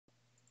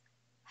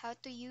How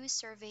to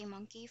use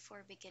SurveyMonkey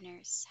for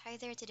beginners. Hi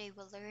there, today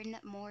we'll learn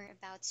more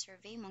about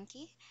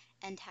SurveyMonkey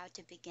and how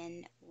to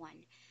begin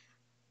one.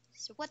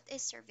 So what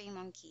is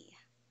SurveyMonkey?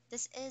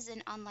 This is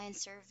an online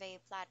survey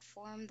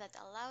platform that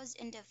allows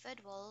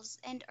individuals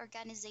and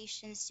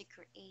organizations to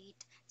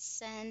create,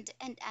 send,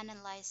 and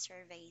analyze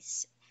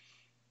surveys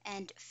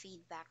and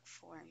feedback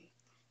form.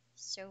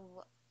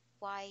 So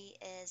why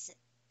is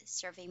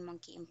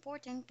SurveyMonkey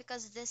important?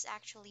 Because this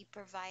actually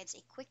provides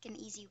a quick and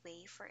easy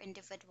way for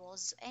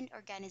individuals and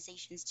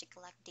organizations to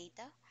collect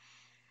data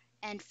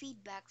and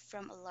feedback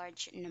from a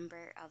large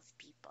number of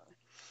people.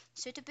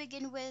 So to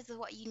begin with,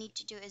 what you need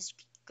to do is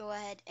go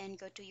ahead and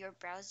go to your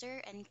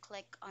browser and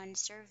click on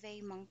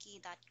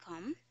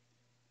surveymonkey.com.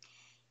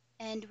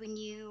 And when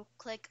you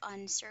click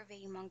on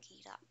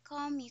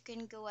surveymonkey.com, you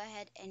can go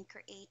ahead and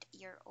create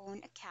your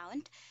own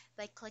account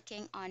by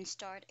clicking on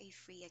start a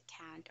free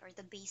account, or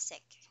the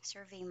basic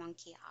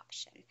SurveyMonkey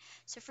option.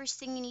 So first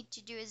thing you need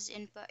to do is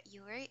input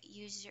your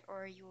user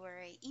or your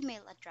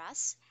email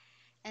address,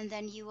 and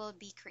then you will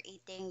be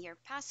creating your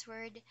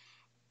password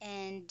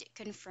and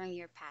confirm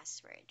your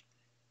password.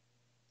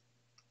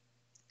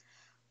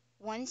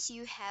 Once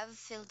you have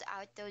filled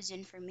out those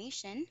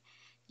information,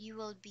 you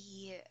will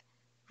be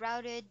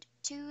routed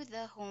to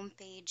the home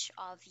page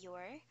of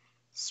your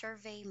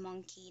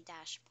SurveyMonkey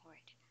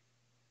dashboard.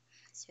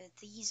 So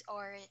these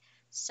are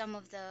some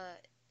of the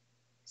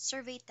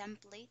survey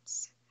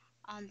templates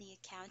on the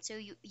account. So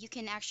you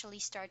can actually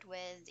start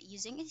with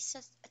using a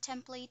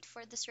template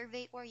for the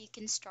survey, or you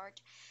can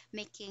start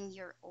making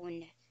your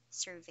own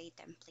survey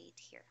template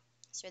here.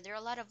 So there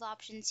are a lot of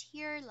options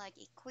here, like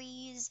a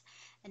quiz,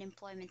 an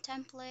employment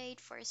template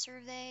for a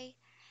survey.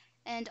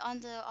 And on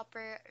the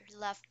upper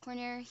left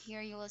corner here,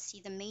 you will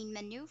see the main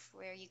menu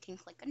where you can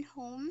click on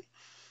home,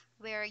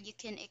 where you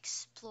can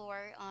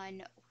explore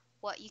on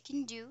what you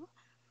can do.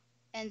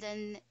 And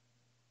then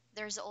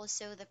there's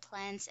also the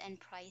plans and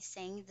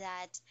pricing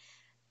that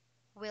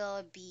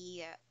will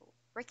be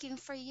working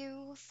for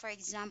you. For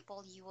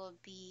example, you will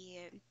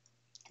be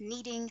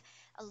needing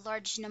a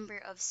large number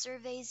of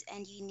surveys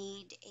and you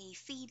need a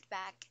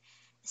feedback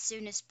as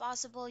soon as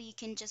possible. You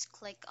can just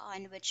click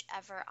on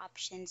whichever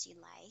options you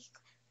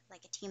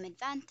like a team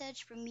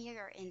advantage, premier,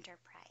 or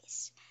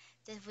enterprise.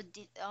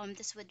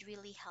 This would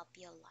really help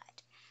you a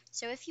lot.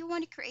 So if you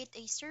want to create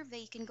a survey,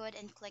 you can go ahead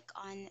and click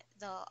on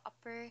the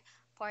upper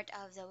part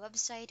of the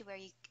website where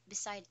you,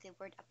 beside the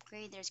word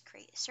upgrade, there's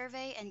create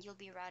survey, and you'll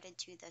be routed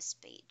to this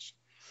page.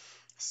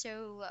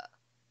 So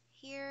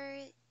here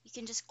you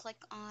can just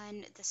click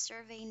on the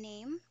survey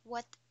name.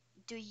 What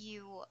do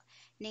you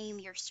name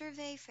your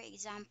survey? For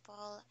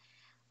example,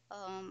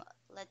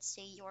 let's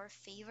say your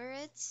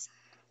favorites.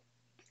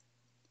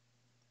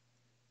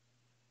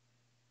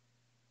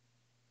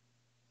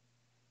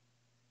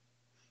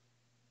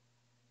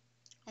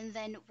 And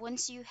then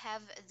once you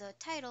have the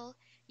title,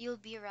 you'll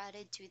be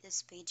routed to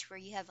this page where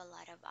you have a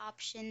lot of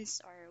options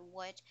or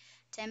what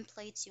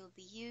templates you'll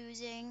be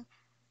using.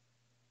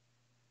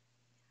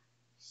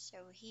 So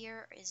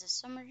here is a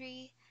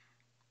summary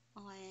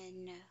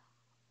on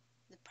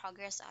the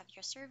progress of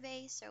your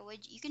survey. So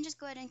you can just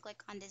go ahead and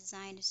click on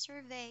design a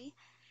survey,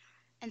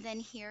 and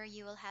then here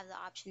you will have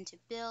the option to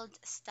build,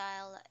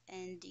 style,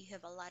 and you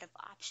have a lot of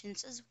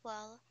options as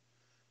well.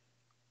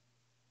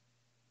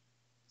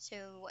 So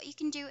what you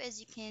can do is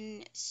you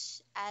can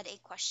add a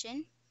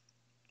question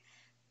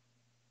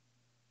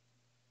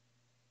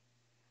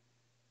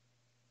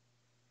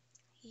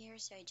here.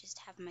 So I just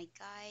have my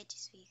guide,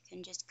 so you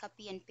can just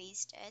copy and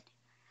paste it.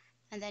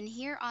 And then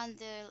here on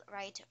the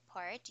right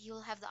part, you'll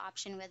have the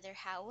option whether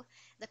how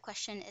the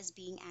question is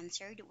being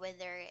answered,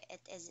 whether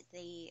it is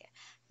the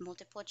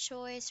multiple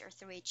choice or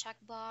through a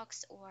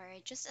checkbox or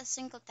just a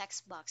single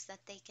text box that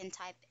they can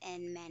type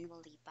in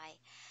manually by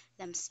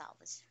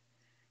themselves.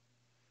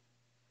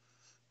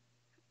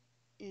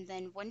 And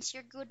then once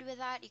you're good with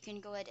that, you can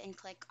go ahead and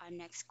click on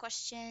next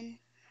question.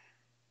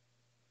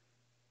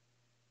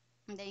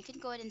 And then you can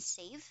go ahead and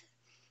save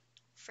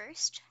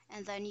first,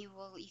 and then you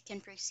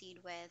can proceed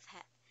with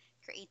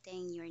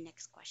creating your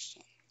next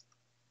question.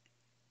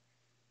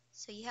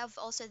 So you have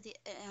also the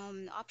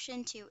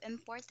option to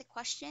import the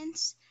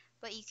questions,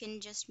 but you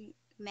can just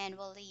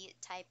manually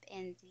type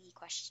in the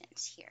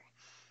questions here.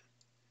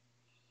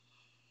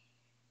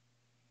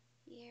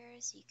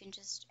 So you can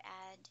just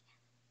add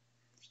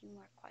a few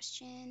more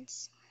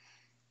questions.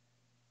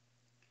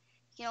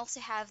 You can also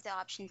have the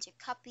option to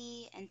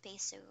copy and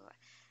paste. So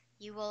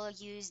you will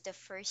use the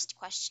first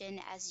question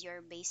as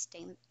your base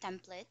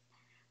template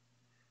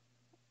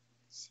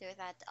so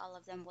that all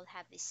of them will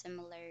have a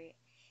similar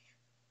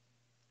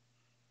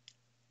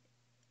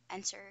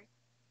answer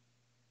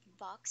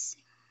box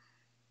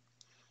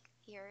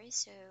here.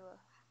 So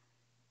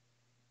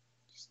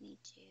just need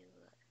to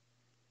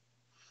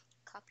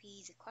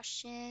copy the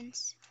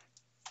questions.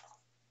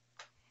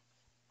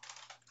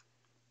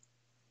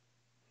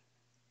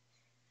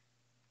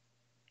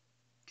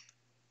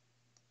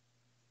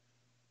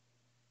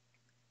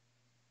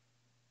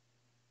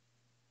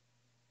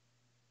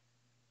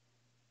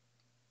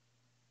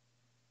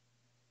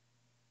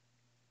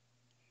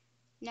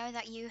 Now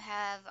that you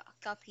have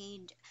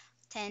copied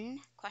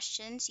 10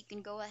 questions, you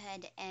can go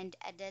ahead and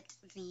edit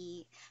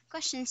the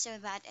questions so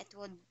that it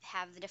would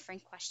have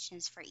different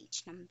questions for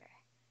each number.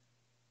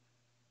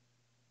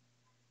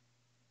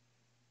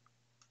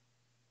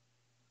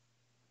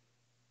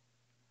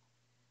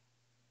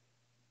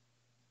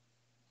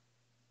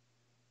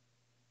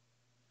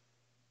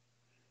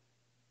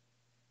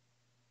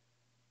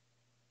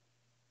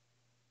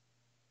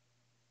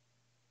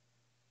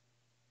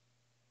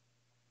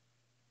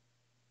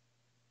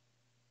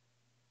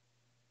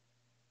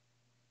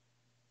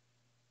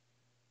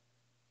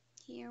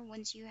 Here,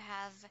 once you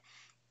have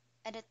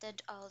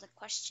edited all the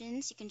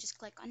questions, you can just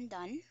click on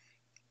done,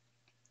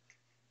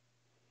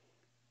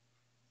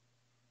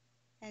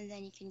 and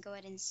then you can go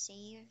ahead and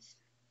save.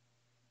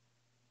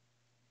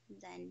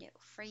 Then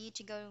for you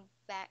to go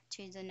back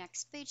to the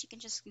next page, you can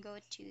just go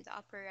to the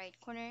upper right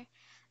corner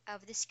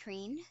of the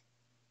screen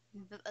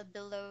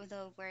below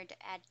the word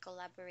add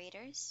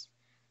collaborators,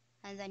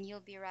 and then you'll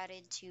be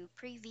routed to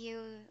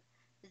preview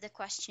the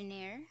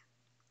questionnaire.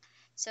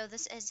 So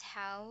this is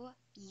how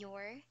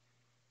your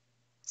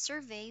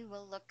survey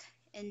will look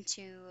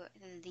into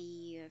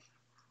the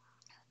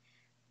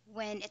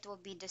when it will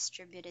be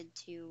distributed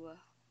to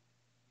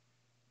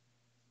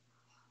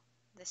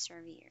the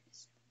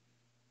surveyors.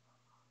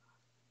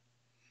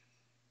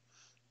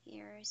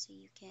 Here, so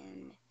you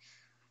can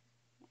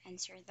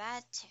answer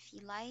that if you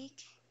like.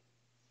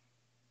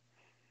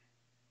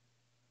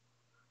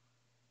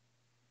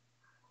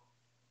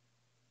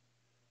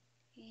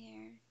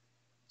 Here,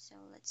 so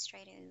let's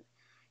try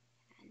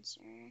to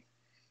answer.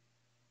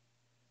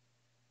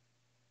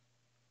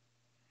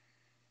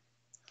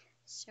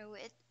 So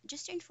it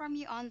just to inform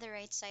you, on the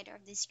right side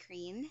of the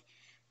screen,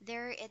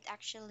 there it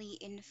actually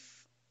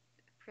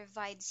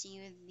provides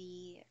you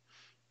the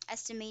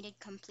estimated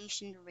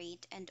completion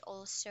rate and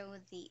also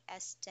the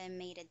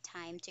estimated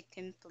time to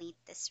complete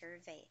the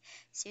survey.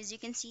 So as you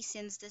can see,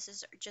 since this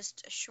is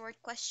just a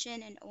short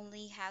question and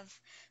only have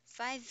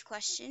 5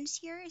 questions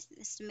here,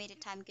 the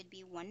estimated time could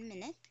be 1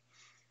 minute.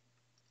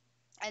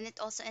 And it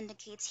also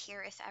indicates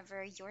here if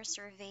ever your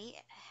survey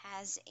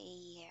has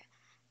a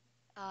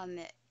um,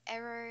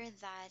 error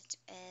that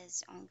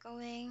is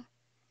ongoing.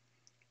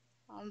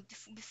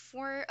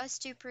 Before us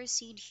to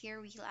proceed here,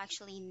 we'll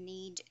actually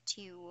need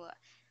to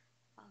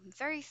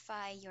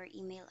verify your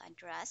email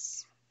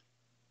address.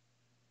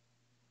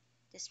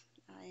 This,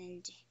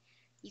 and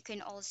you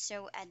can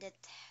also edit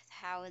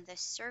how the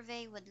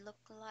survey would look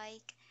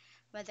like,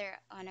 whether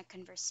on a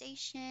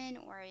conversation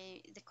or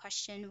the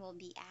question will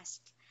be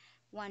asked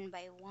one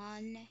by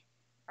one,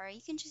 or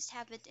you can just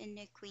have it in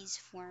a quiz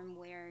form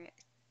where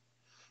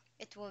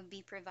it will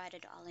be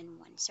provided all in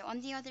one. So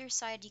on the other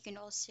side, you can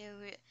also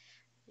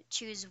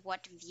choose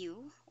what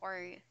view,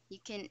 or you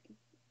can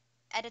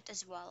edit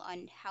as well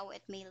on how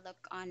it may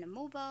look on a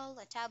mobile,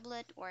 a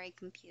tablet, or a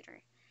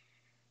computer.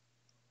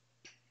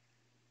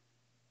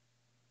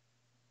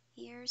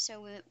 Here,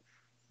 so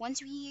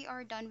once we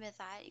are done with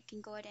that, you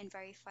can go ahead and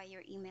verify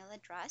your email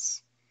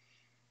address.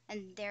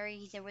 And there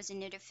was a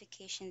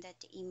notification that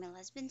the email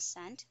has been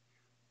sent.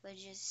 We'll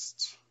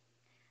just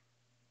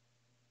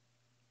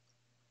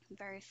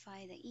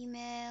verify the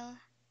email,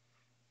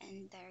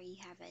 and there you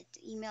have it.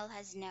 The email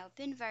has now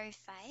been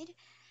verified.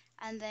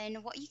 And then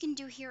what you can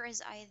do here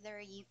is either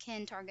you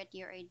can target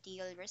your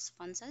ideal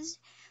responses,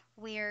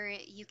 where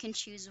you can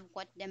choose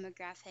what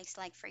demographics,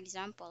 like for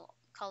example,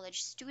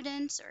 college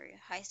students or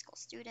high school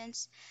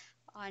students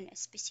on a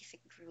specific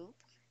group,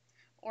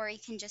 or you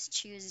can just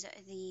choose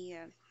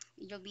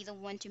you'll be the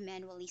one to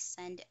manually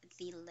send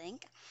the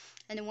link.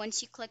 And then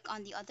once you click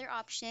on the other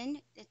option,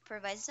 it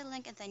provides the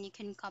link, and then you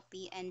can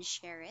copy and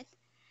share it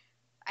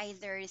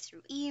either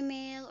through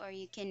email, or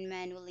you can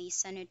manually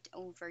send it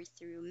over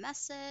through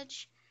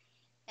message,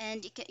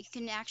 and you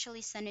can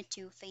actually send it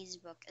to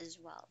Facebook as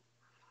well.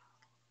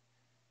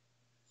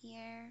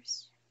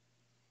 Here's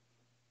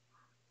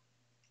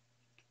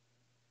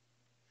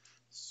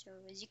So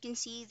as you can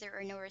see, there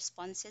are no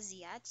responses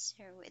yet.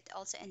 So it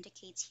also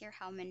indicates here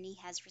how many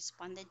has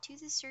responded to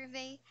the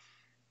survey.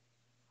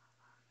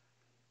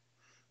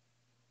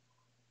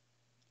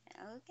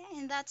 Okay,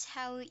 and that's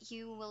how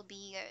you will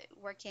be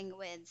working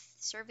with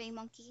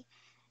SurveyMonkey.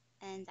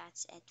 And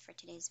that's it for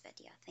today's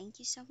video. Thank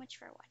you so much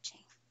for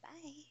watching.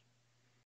 Bye.